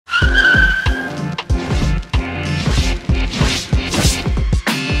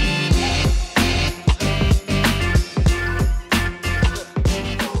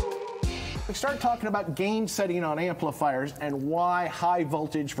talking about gain setting on amplifiers and why high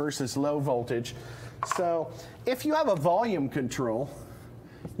voltage versus low voltage. So if you have a volume control,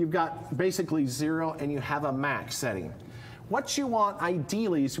 you've got basically 0 and you have a max setting. What you want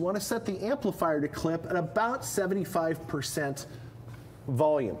ideally is you want to set the amplifier to clip at about 75%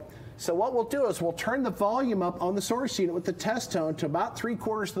 volume. So what we'll do is we'll turn the volume up on the source unit with the test tone to about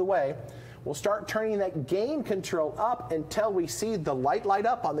 3/4 of the way. We'll start turning that gain control up until we see the light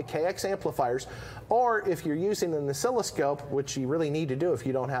up on the KX amplifiers. Or if you're using an oscilloscope, which you really need to do if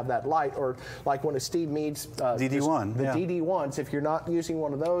you don't have that light, or like one of Steve Mead's DD1, the DD1s, if you're not using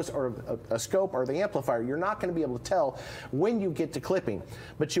one of those or a scope or the amplifier, you're not going to be able to tell when you get to clipping.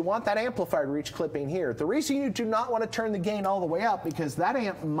 But you want that amplifier to reach clipping here. The reason you do not want to turn the gain all the way up, because that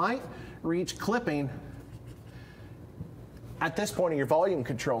amp might reach clipping at this point in your volume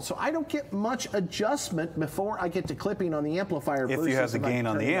control. So I don't get much adjustment before I get to clipping on the amplifier. If you have the gain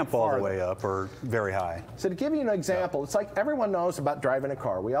on the amp all the way up or very high. So to give you an example, it's like everyone knows about driving a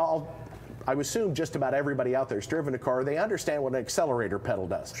car. I would assume just about everybody out there has driven a car. They understand what an accelerator pedal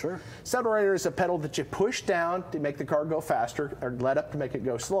does. Sure. Accelerator is a pedal that you push down to make the car go faster, or let up to make it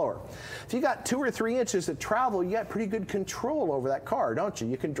go slower. If you got 2 or 3 inches of travel, you got pretty good control over that car, don't you?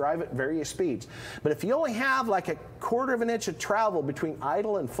 You can drive at various speeds. But if you only have like a 1/4 of an inch of travel between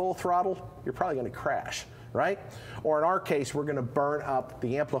idle and full throttle, you're probably going to crash, right? Or in our case, we're going to burn up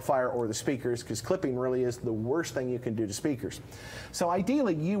the amplifier or the speakers, because clipping really is the worst thing you can do to speakers. So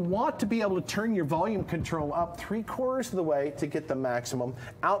ideally, you want to be able to turn your volume control up 3/4 of the way to get the maximum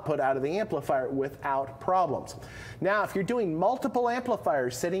output out of the amplifier without problems. Now, if you're doing multiple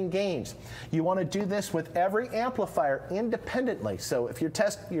amplifiers setting gains, you want to do this with every amplifier independently. So if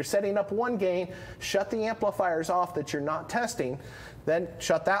you're setting up one gain, shut the amplifiers off that you're not testing, then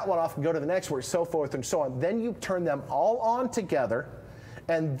shut that one off and go to the next one, so forth and so on. Then you turn them all on together,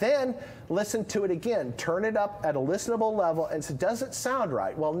 and then listen to it again. Turn it up at a listenable level, and so does it sound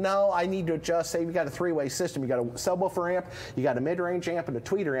right? Well, no, I need to adjust. Say you got a 3-way system. You got a subwoofer amp, you got a mid-range amp, and a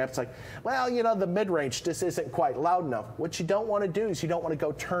tweeter amp. It's like, well, you know, the mid-range just isn't quite loud enough. What you don't want to do is you don't want to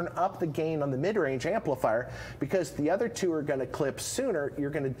go turn up the gain on the mid-range amplifier, because the other two are going to clip sooner.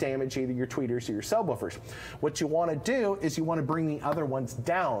 You're going to damage either your tweeters or your subwoofers. What you want to do is you want to bring the other ones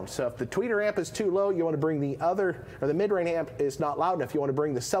down. So if the tweeter amp is too low, you want to bring the other, or the mid-range amp is not loud enough, you want to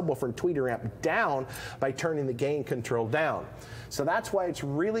bring the subwoofer and tweeter amp down by turning the gain control down. So that's why it's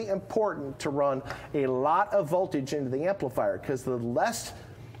really important to run a lot of voltage into the amplifier, because the less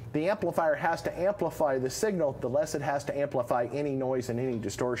the amplifier has to amplify the signal, the less it has to amplify any noise and any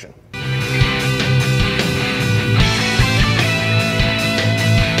distortion.